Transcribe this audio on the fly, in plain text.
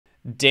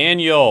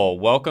Daniel,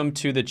 welcome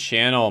to the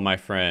channel, my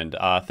friend.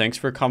 Thanks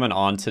for coming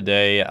on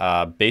today.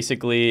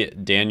 Basically,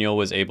 Daniel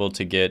was able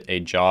to get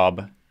a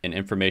job in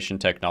information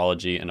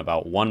technology in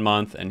about 1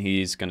 month, and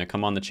he's going to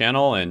come on the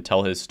channel and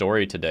tell his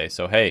story today.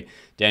 So, hey,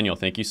 Daniel,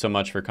 thank you so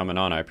much for coming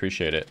on. I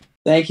appreciate it.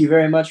 Thank you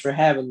very much for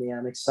having me.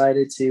 I'm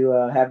excited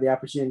to have the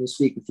opportunity to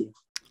speak with you.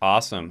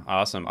 Awesome.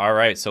 Awesome. All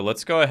right. So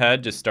let's go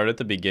ahead, just start at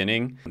the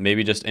beginning.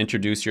 Maybe just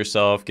introduce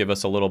yourself, give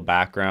us a little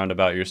background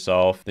about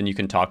yourself. Then you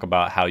can talk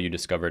about how you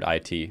discovered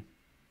IT.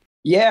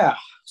 Yeah.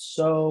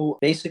 So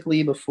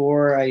basically,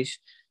 before I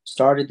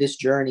started this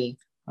journey,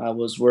 I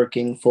was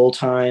working full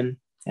time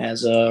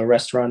as a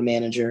restaurant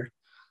manager.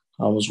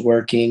 I was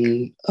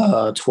working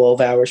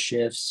 12-hour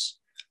shifts,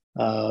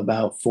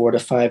 about 4 to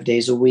 5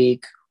 days a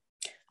week.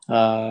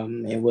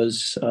 It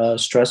was a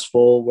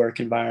stressful work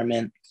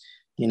environment,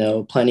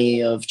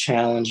 plenty of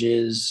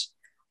challenges.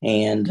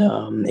 And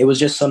it was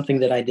just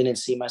something that I didn't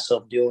see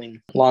myself doing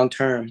long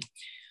term.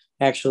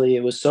 Actually,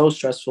 it was so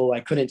stressful, I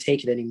couldn't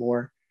take it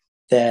anymore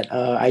that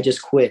I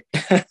just quit.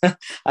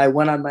 I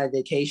went on my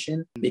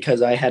vacation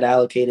because I had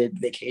allocated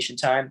vacation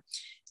time,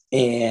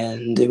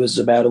 and it was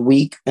about a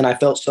week. And I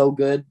felt so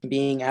good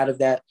being out of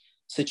that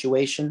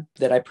situation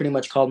that I pretty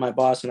much called my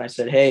boss and I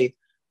said, "Hey,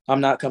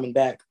 I'm not coming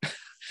back."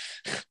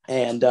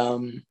 And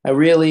I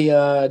really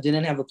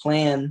didn't have a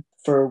plan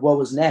for what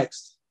was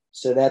next.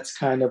 So that's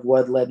kind of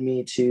what led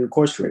me to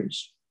course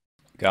careers.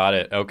 Got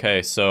it.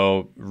 Okay.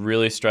 So,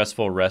 really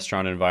stressful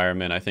restaurant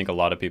environment. I think a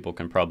lot of people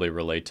can probably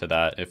relate to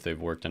that if they've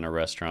worked in a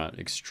restaurant.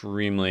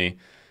 Extremely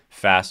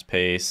fast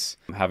pace,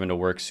 having to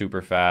work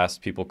super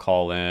fast. People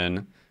call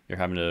in. You're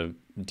having to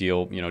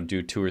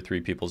do two or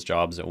three people's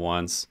jobs at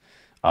once.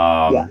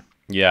 Yeah.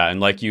 Yeah. And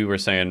like you were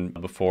saying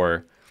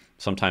before,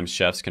 sometimes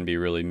chefs can be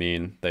really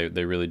mean.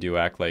 They really do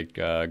act like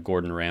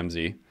Gordon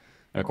Ramsay,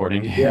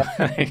 according to you.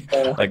 Yeah.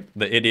 Uh, Like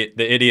the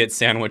idiot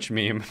sandwich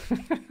meme.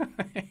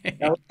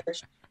 that was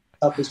actually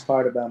the toughest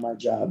part about my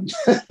job.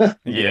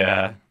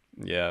 Yeah.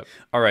 Yeah.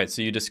 All right.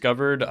 So you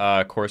discovered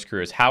Course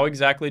Careers. How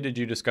exactly did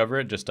you discover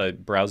it? Just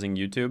browsing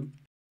YouTube?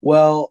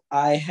 Well,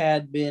 I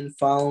had been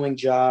following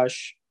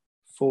Josh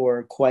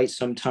for quite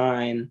some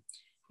time.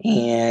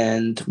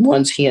 And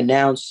once he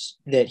announced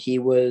that he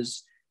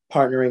was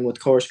partnering with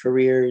Course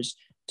Careers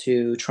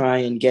to try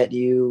and get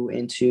you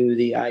into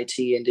the IT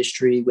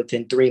industry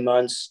within 3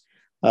 months,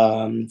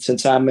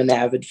 since I'm an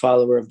avid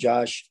follower of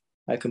Josh,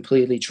 I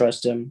completely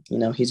trust him.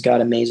 He's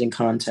got amazing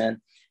content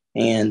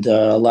and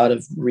a lot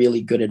of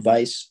really good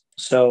advice.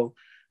 So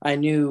I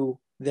knew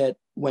that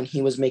when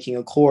he was making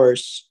a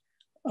course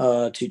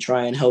to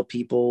try and help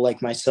people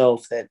like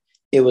myself, that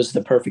it was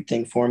the perfect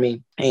thing for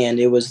me and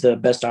it was the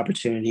best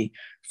opportunity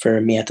for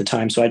me at the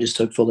time. So I just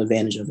took full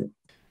advantage of it.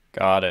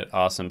 Got it.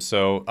 Awesome.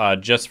 So,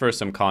 just for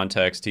some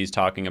context, he's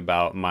talking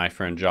about my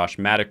friend Josh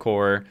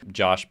Madakor.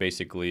 Josh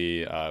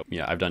basically,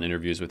 I've done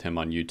interviews with him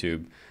on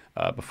YouTube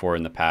before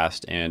in the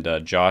past, and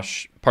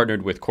Josh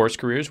partnered with Course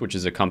Careers, which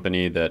is a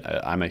company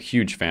that I'm a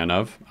huge fan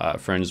of.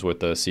 Friends with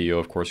the CEO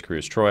of Course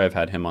Careers, Troy. I've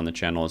had him on the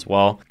channel as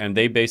well, and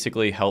they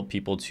basically help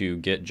people to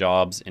get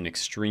jobs in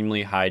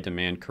extremely high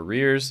demand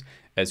careers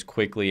as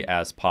quickly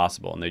as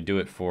possible, and they do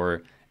it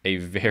for a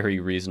very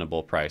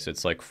reasonable price.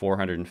 It's like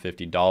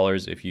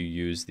 $450 if you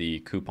use the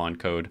coupon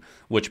code,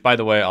 which, by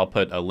the way, I'll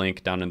put a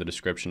link down in the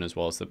description as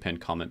well as the pinned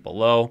comment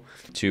below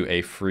to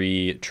a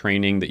free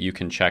training that you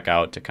can check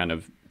out to kind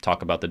of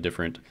talk about the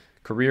different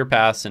career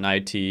paths in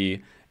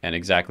IT and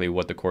exactly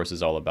what the course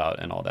is all about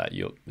and all that.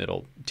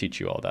 It'll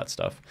teach you all that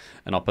stuff.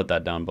 And I'll put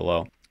that down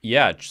below.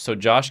 Yeah, so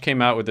Josh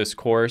came out with this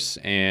course,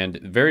 and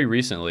very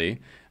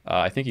recently,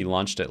 I think he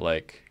launched it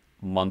like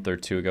month or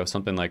two ago,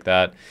 something like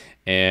that.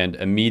 And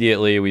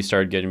immediately we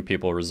started getting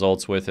people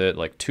results with it,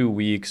 like 2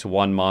 weeks,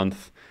 1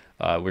 month.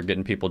 We're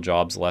getting people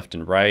jobs left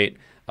and right.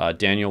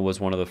 Daniel was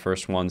one of the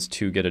first ones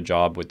to get a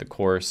job with the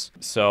course.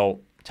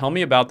 So tell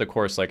me about the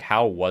course. Like,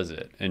 how was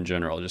it in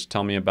general? Just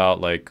tell me about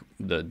like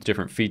the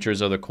different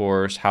features of the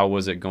course. How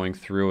was it going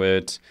through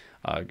it?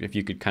 If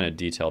you could kind of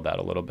detail that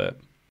a little bit.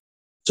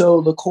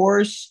 So the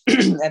course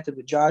at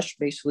the Josh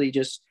basically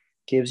just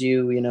gives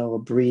you, a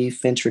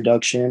brief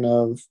introduction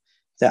of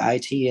the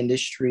IT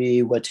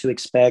industry, what to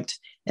expect.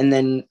 And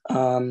then,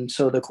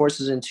 so the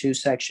course is in two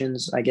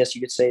sections. I guess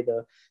you could say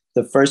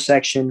the first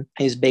section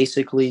is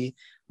basically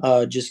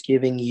just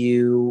giving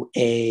you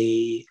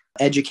a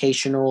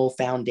educational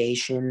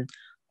foundation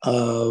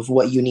of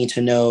what you need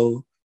to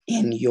know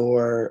in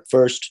your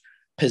first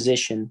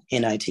position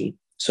in IT.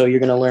 So you're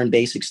going to learn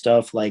basic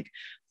stuff like,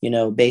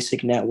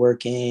 basic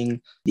networking,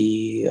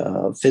 the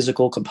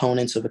physical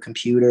components of a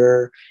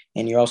computer,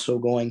 and you're also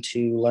going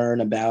to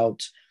learn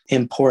about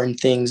important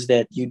things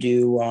that you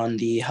do on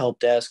the help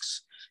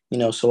desks,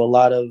 so a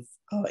lot of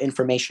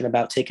information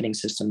about ticketing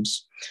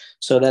systems.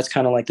 So that's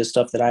kind of like the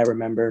stuff that I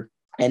remember.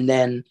 And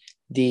then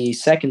the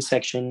second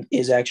section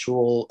is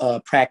actual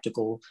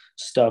practical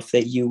stuff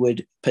that you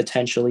would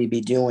potentially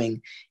be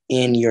doing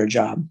in your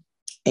job.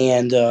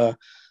 And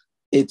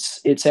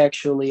it's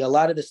actually a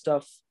lot of the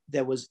stuff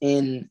that was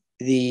in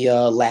the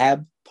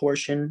lab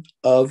portion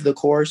of the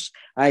course,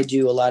 I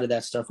do a lot of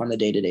that stuff on a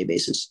day-to-day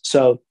basis.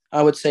 So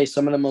I would say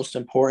some of the most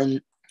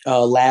important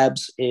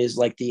labs is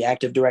like the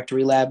Active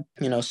Directory lab,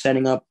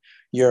 setting up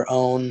your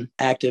own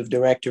Active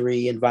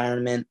Directory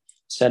environment,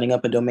 setting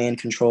up a domain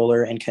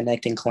controller and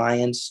connecting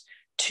clients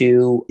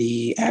to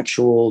the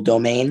actual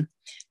domain.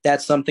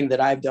 That's something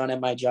that I've done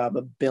at my job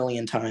a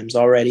billion times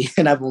already,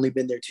 and I've only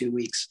been there 2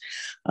 weeks.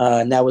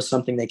 And that was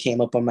something that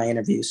came up on my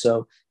interview.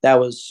 So that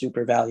was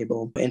super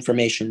valuable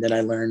information that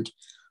I learned.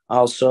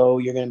 Also,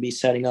 you're going to be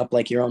setting up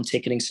like your own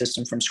ticketing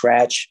system from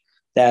scratch.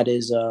 That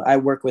is, I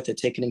work with a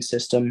ticketing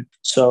system.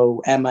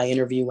 So at my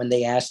interview, when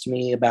they asked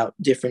me about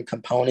different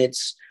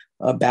components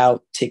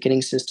about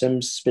ticketing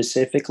systems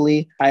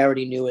specifically, I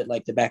already knew it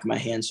like the back of my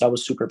hand. So I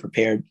was super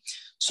prepared.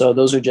 So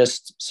those are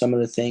just some of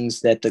the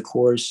things that the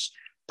course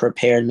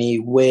prepared me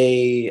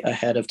way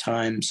ahead of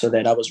time so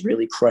that I was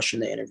really crushing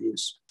the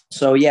interviews.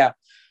 So yeah,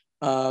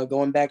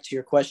 going back to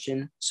your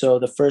question. So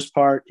the first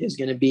part is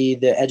going to be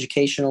the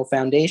educational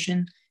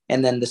foundation.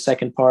 And then the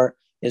second part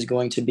is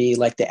going to be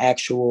like the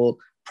actual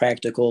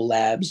practical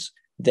labs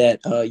that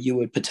you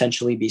would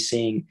potentially be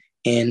seeing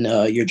in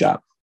your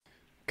job.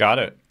 Got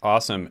it.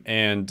 Awesome.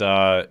 And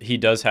he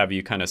does have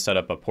you kind of set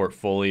up a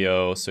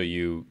portfolio, so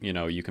you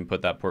can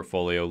put that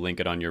portfolio,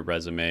 link it on your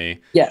resume,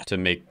 Yeah. to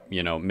make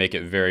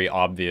it very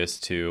obvious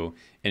to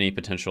any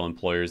potential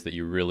employers that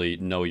you really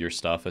know your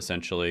stuff,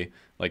 essentially.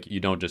 Like,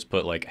 you don't just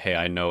put like, hey,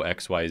 I know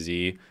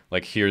XYZ.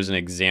 Like, here's an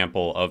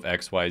example of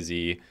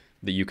XYZ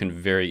that you can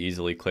very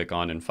easily click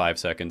on in 5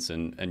 seconds,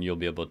 and you'll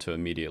be able to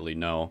immediately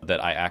know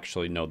that I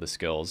actually know the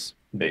skills,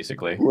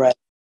 basically. Right.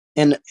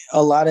 And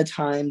a lot of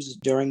times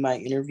during my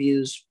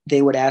interviews,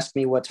 they would ask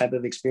me what type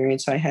of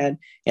experience I had,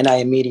 and I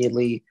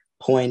immediately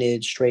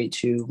pointed straight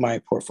to my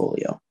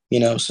portfolio,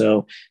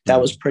 so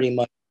that was pretty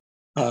much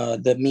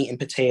the meat and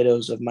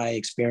potatoes of my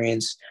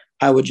experience.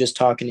 I would just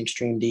talk in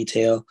extreme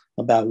detail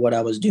about what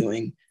I was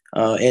doing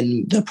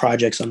in the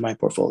projects on my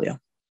portfolio.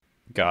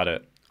 Got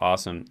it.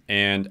 Awesome.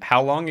 And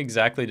how long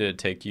exactly did it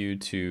take you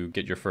to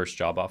get your first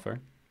job offer?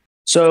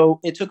 So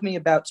it took me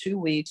about 2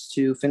 weeks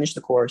to finish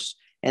the course,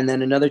 and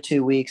then another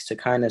 2 weeks to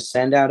kind of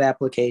send out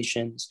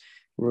applications,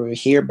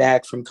 hear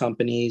back from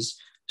companies,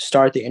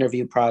 start the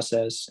interview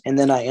process. And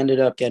then I ended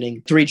up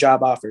getting 3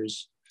 job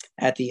offers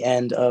at the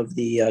end of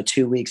the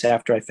 2 weeks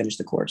after I finished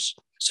the course.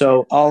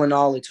 So all in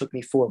all, it took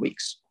me 4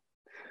 weeks.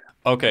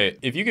 Okay,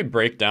 if you could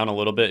break down a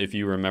little bit, if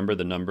you remember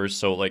the numbers.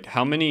 So like,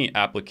 how many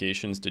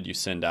applications did you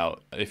send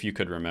out, if you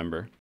could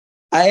remember?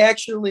 I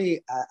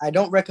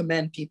don't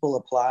recommend people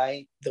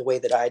apply the way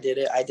that I did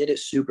it. I did it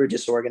super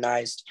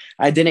disorganized.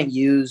 I didn't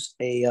use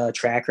a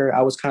tracker.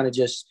 I was kind of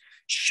just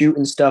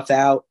shooting stuff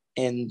out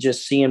and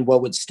just seeing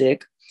what would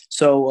stick.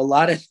 So a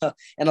lot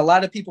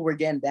of people were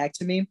getting back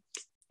to me,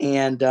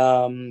 and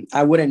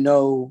I wouldn't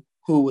know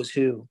who was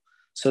who.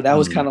 So that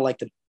was kind of like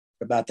the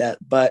about that.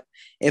 But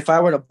if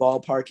I were to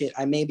ballpark it,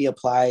 I maybe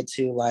applied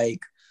to like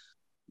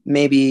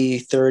maybe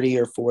 30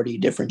 or 40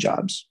 different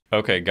jobs.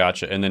 Okay,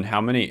 gotcha. And then how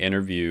many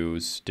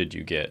interviews did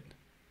you get?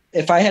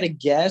 If I had to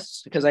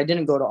guess, because I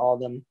didn't go to all of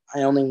them,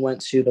 I only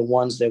went to the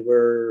ones that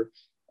were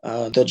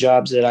the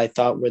jobs that I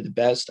thought were the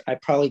best. I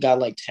probably got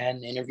like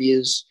 10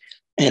 interviews,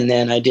 and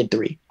then I did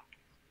 3.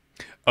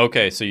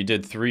 Okay, so you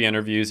did 3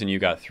 interviews and you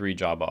got 3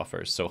 job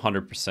offers. So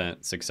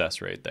 100%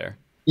 success rate there.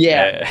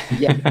 Yeah.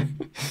 Yeah.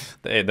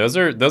 Hey, those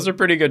are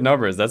pretty good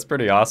numbers. That's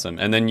pretty awesome.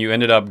 And then you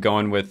ended up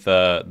going with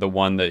the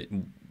one that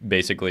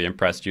basically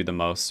impressed you the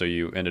most. So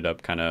you ended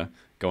up kind of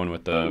going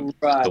with the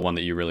one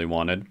that you really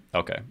wanted.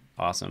 Okay,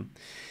 awesome.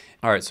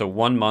 All right, so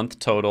 1 month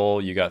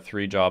total, you got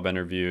 3 job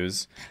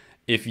interviews.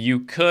 If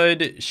you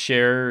could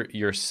share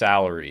your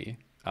salary,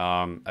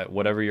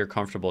 whatever you're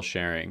comfortable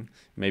sharing,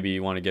 maybe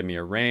you want to give me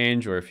a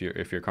range, or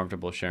if you're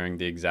comfortable sharing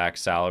the exact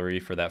salary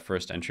for that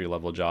first entry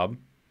level job.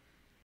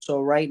 So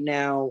right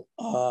now,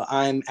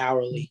 I'm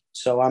hourly.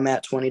 So I'm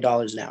at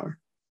 $20 an hour.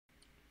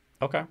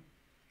 Okay,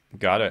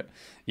 got it.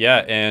 Yeah,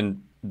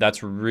 and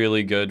that's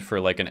really good for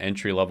like an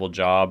entry level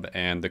job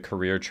and the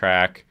career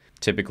track.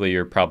 Typically,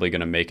 you're probably going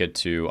to make it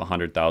to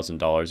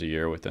 $100,000 a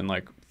year within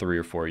like 3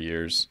 or 4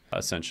 years,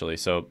 essentially.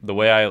 So the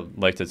way I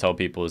like to tell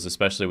people is,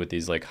 especially with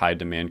these like high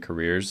demand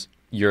careers,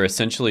 you're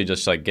essentially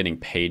just like getting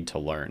paid to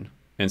learn.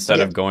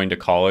 Instead of going to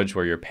college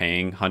where you're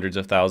paying hundreds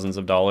of thousands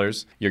of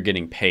dollars, you're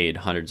getting paid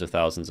hundreds of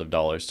thousands of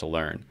dollars to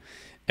learn.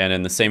 And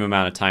in the same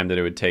amount of time that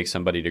it would take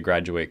somebody to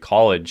graduate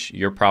college,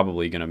 you're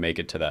probably going to make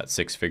it to that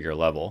 6-figure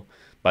level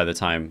by the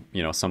time,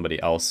 somebody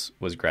else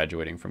was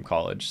graduating from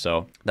college.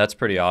 So that's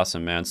pretty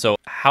awesome, man. So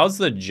how's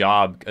the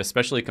job,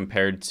 especially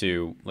compared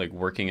to like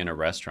working in a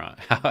restaurant?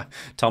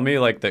 Tell me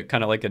like the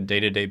kind of like a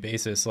day-to-day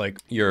basis, like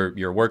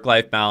your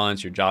work-life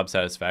balance, your job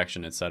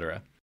satisfaction,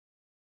 etc.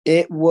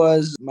 It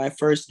was my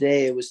first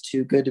day. It was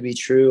too good to be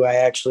true. I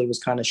actually was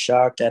kind of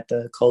shocked at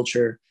the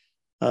culture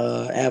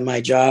at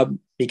my job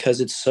because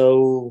it's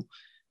so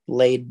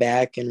laid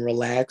back and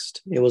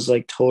relaxed. It was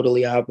like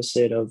totally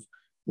opposite of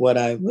what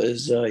I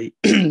was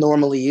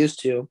normally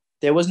used to.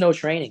 There was no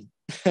training.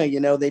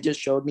 They just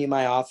showed me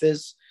my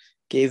office,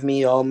 gave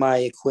me all my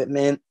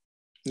equipment,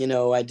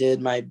 I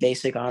did my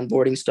basic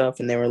onboarding stuff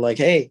and they were like,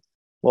 hey,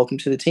 welcome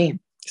to the team.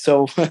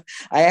 So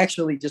I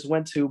actually just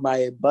went to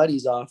my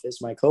buddy's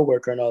office, my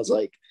coworker, and I was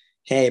like,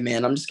 hey,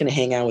 man, I'm just going to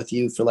hang out with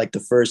you for like the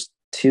first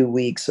 2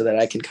 weeks so that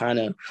I can kind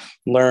of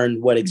learn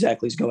what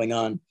exactly is going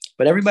on.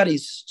 But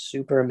everybody's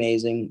super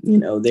amazing.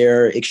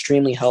 They're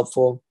extremely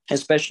helpful,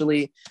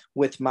 especially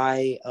with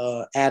my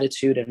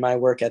attitude and my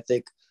work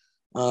ethic.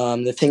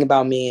 The thing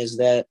about me is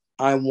that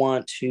I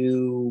want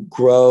to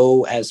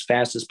grow as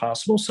fast as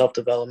possible.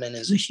 Self-development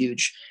is a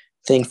huge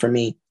thing for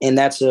me. And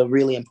that's a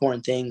really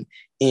important thing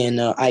in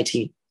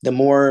IT. The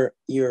more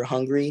you're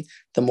hungry,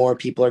 the more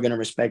people are going to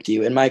respect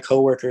you. And my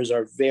coworkers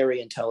are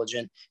very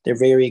intelligent. They're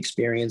very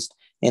experienced,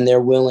 and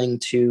they're willing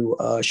to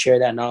share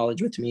that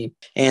knowledge with me.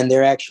 And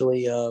they're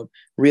actually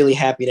really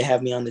happy to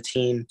have me on the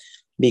team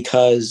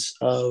because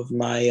of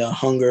my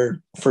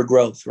hunger for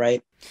growth,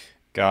 right?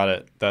 Got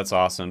it. That's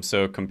awesome.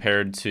 So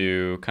compared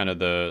to kind of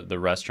the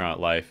restaurant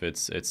life,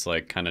 it's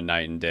like kind of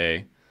night and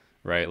day,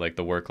 right? Like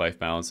the work-life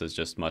balance is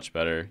just much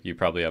better. You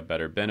probably have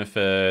better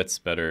benefits,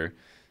 better,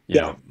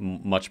 Yeah.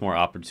 much more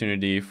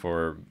opportunity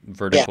for Yeah.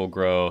 vertical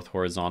growth,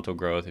 horizontal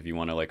growth if you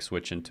want to like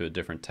switch into a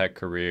different tech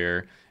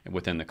career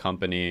within the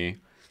company.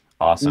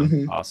 Awesome.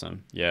 Mm-hmm.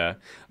 Awesome. Yeah.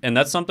 And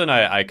that's something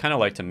I kind of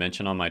like to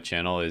mention on my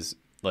channel is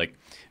like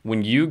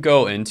when you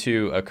go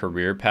into a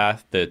career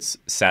path that's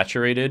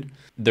saturated,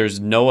 there's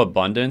no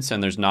abundance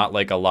and there's not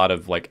like a lot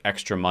of like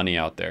extra money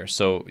out there.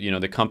 So,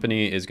 the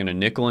company is going to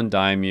nickel and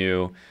dime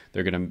you.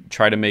 They're going to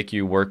try to make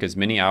you work as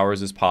many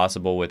hours as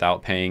possible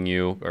without paying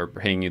you or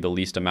paying you the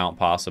least amount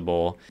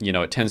possible.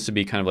 It tends to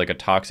be kind of like a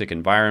toxic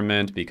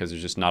environment because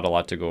there's just not a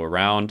lot to go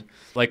around.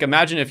 Like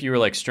imagine if you were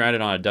like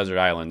stranded on a desert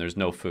island, there's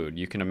no food.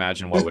 You can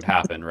imagine what would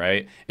happen,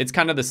 right? It's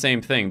kind of the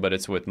same thing, but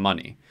it's with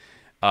money.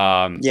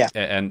 Yeah.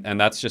 And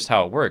that's just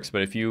how it works.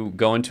 But if you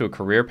go into a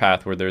career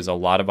path where there's a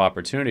lot of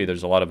opportunity,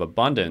 there's a lot of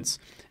abundance,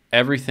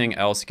 everything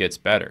else gets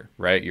better,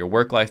 right? Your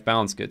work-life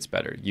balance gets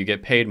better. You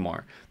get paid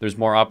more. There's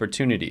more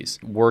opportunities.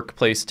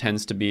 Workplace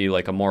tends to be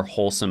like a more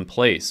wholesome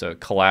place, a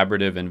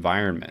collaborative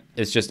environment.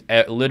 It's just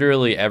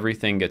literally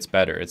everything gets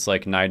better. It's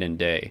like night and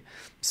day.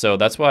 So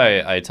that's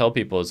why I tell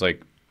people it's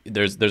like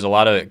there's a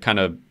lot of kind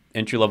of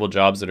entry-level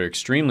jobs that are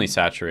extremely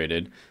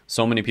saturated.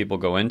 So many people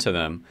go into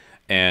them.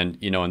 And,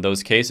 in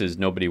those cases,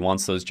 nobody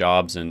wants those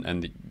jobs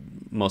and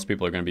most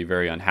people are going to be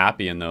very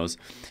unhappy in those.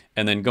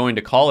 And then going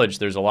to college,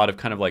 there's a lot of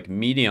kind of like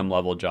medium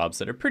level jobs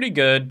that are pretty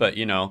good, but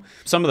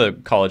some of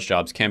the college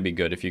jobs can be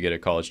good if you get a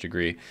college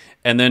degree.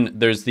 And then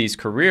there's these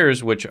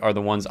careers, which are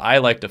the ones I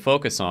like to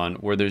focus on,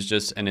 where there's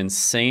just an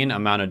insane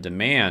amount of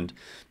demand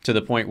to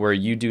the point where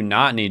you do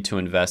not need to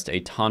invest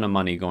a ton of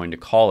money going to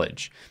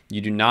college.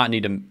 You do not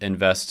need to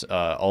invest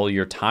all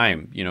your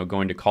time,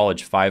 going to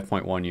college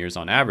 5.1 years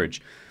on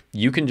average.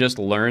 You can just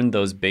learn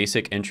those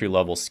basic entry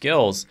level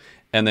skills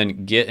and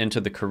then get into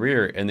the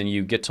career, and then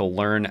you get to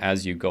learn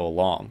as you go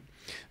along.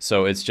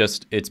 So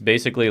it's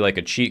basically like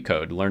a cheat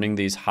code. Learning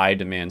these high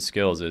demand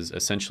skills is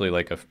essentially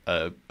like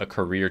a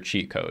career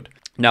cheat code.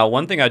 Now,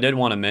 one thing I did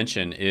want to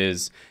mention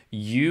is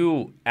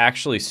you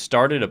actually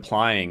started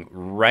applying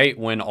right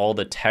when all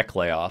the tech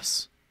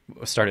layoffs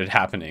started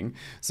happening.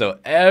 So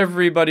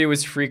everybody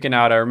was freaking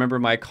out. I remember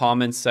my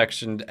comments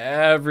section,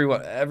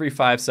 every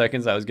 5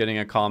 seconds I was getting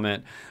a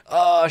comment.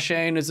 Oh,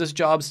 Shane, is this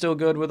job still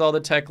good with all the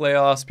tech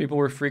layoffs? People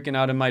were freaking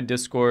out in my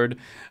Discord.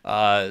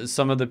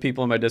 Some of the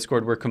people in my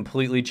Discord were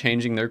completely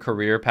changing their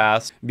career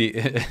paths.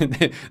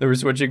 They were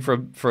switching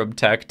from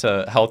tech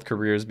to health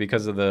careers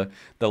because of the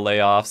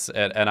layoffs.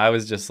 And I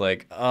was just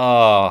like,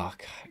 oh,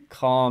 God,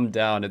 calm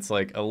down. It's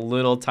like a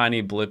little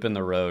tiny blip in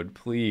the road,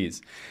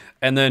 please.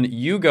 And then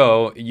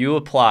you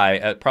apply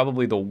at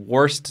probably the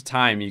worst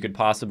time you could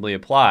possibly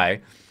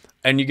apply,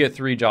 and you get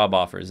 3 job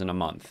offers in a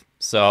month.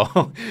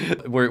 So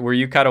were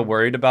you kind of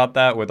worried about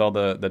that with all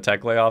the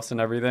tech layoffs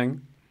and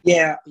everything?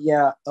 Yeah.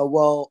 Yeah.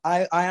 Well,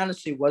 I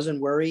honestly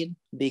wasn't worried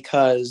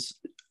because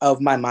of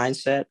my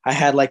mindset. I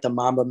had like the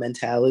Mamba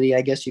mentality,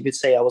 I guess you could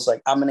say. I was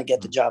like, I'm going to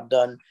get the job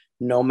done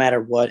no matter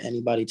what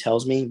anybody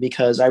tells me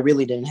because I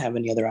really didn't have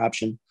any other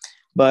option.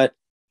 But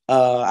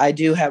I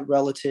do have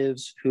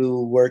relatives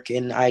who work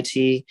in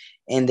IT,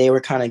 and they were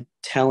kind of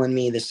telling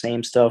me the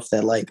same stuff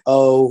that, like,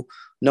 oh,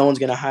 no one's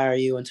going to hire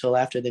you until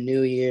after the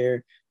new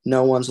year.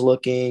 No one's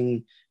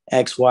looking,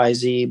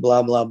 XYZ,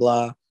 blah, blah,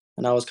 blah.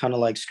 And I was kind of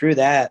like, screw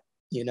that.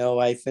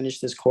 I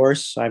finished this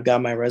course. I've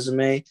got my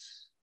resume.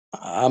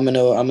 I'm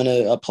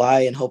gonna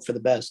apply and hope for the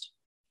best.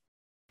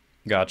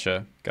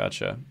 Gotcha.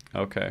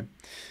 Okay.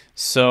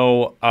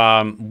 So,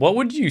 what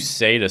would you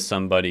say to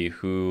somebody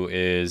who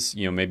is,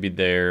 maybe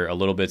they're a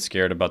little bit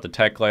scared about the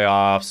tech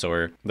layoffs,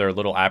 or they're a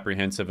little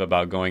apprehensive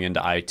about going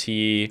into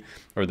IT,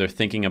 or they're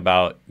thinking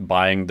about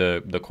buying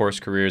the course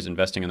careers,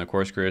 investing in the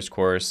course careers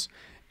course,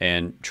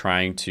 and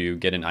trying to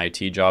get an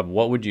IT job?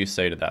 What would you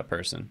say to that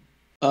person?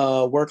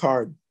 Work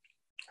hard,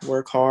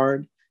 work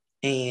hard,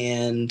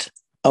 and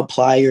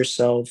apply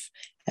yourself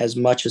as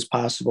much as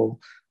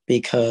possible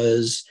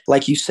because,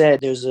 like you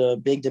said, there's a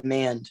big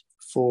demand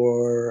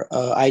for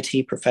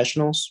IT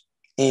professionals,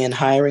 and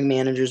hiring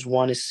managers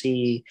want to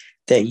see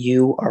that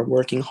you are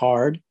working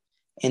hard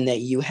and that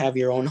you have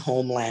your own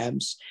home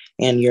labs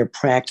and you're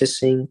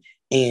practicing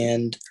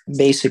and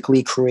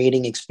basically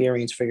creating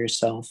experience for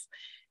yourself.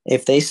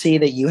 If they see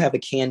that you have a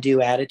can-do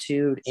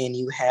attitude and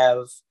you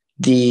have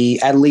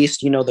at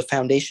least, the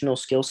foundational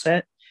skill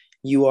set,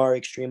 you are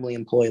extremely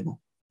employable.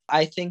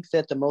 I think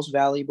that the most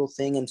valuable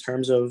thing in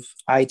terms of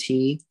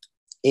IT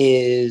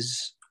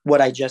is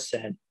what I just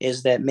said,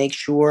 is that make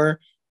sure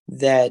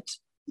that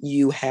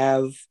you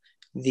have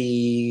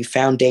the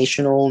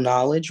foundational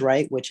knowledge,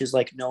 right? Which is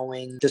like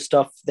knowing the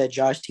stuff that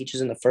Josh teaches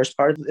in the first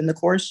part in the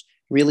course,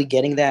 really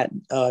getting that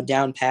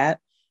down pat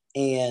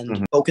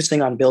and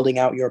focusing on building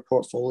out your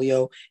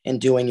portfolio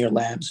and doing your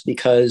labs,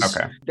 because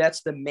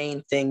that's the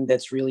main thing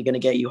that's really going to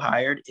get you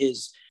hired,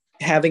 is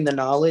having the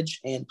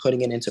knowledge and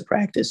putting it into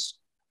practice.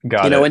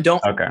 Got it. And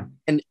don't Okay.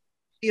 and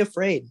be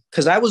afraid,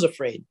 because I was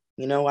afraid.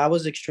 I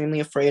was extremely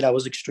afraid. I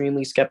was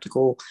extremely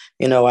skeptical.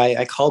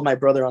 I called my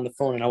brother on the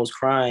phone and I was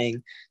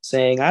crying,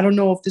 saying, I don't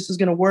know if this is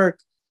going to work.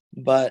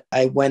 But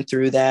I went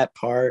through that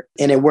part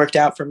and it worked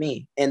out for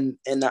me. And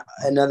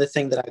another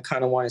thing that I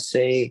kind of want to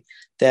say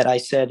that I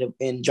said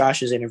in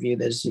Josh's interview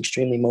that is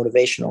extremely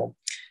motivational,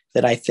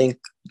 that I think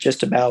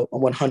just about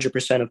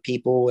 100% of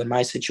people in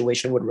my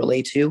situation would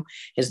relate to,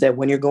 is that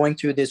when you're going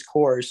through this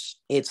course,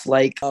 it's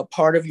like a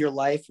part of your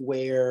life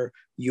where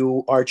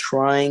you are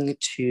trying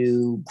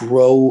to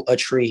grow a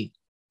tree,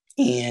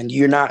 and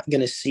you're not going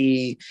to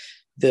see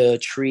the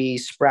tree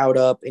sprout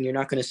up, and you're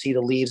not going to see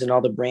the leaves and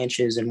all the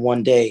branches in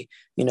one day.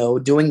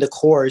 Doing the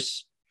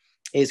course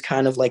is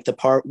kind of like the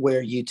part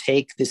where you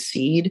take the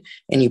seed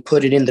and you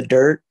put it in the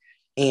dirt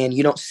and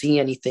you don't see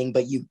anything,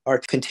 but you are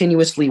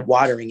continuously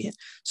watering it.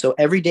 So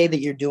every day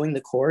that you're doing the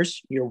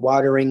course, you're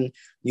watering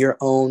your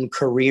own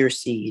career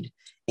seed.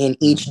 And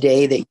each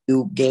day that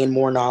you gain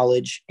more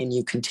knowledge and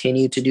you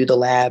continue to do the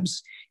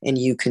labs and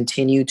you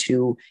continue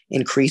to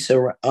increase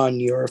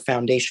on your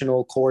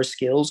foundational core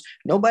skills,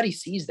 nobody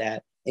sees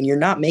that. And you're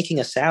not making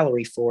a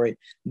salary for it,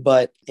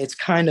 but it's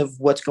kind of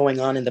what's going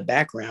on in the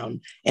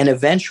background. And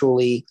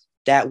eventually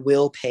that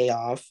will pay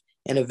off.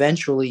 And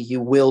eventually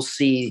you will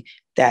see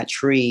that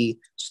tree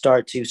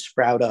start to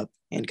sprout up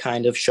and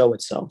kind of show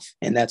itself.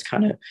 And that's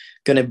kind of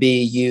going to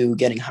be you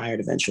getting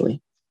hired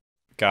eventually.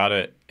 Got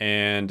it.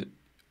 And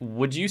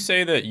would you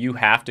say that you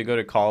have to go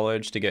to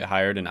college to get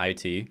hired in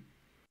IT?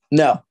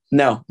 No.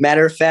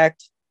 Matter of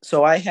fact,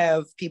 so I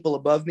have people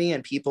above me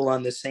and people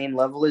on the same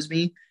level as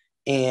me,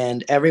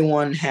 and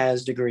everyone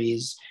has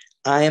degrees.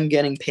 I am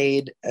getting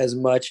paid as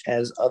much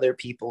as other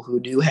people who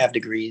do have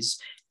degrees.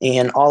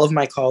 And all of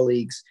my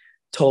colleagues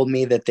told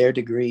me that their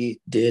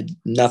degree did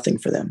nothing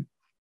for them.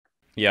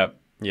 Yep.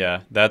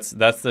 Yeah, that's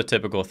the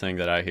typical thing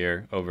that I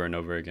hear over and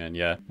over again.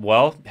 Yeah.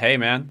 Well, hey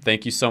man,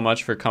 thank you so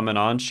much for coming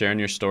on, sharing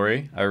your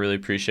story. I really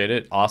appreciate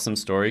it. Awesome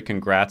story.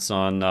 Congrats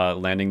on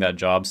landing that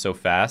job so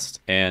fast.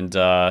 And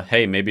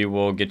hey, maybe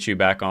we'll get you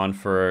back on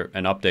for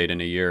an update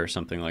in a year or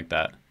something like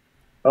that.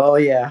 Oh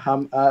yeah,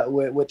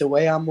 with the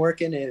way I'm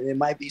working, it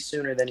might be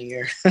sooner than a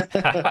year.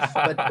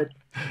 but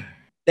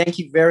thank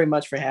you very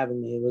much for having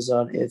me.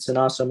 It's an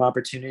awesome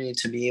opportunity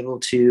to be able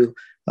to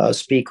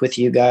speak with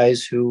you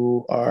guys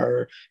who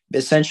are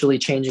essentially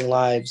changing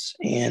lives.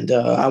 And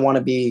I want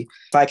to be,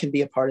 if I can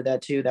be a part of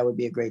that too, that would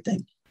be a great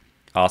thing.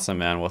 Awesome,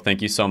 man. Well,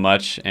 thank you so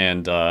much,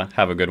 and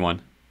have a good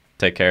one.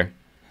 Take care.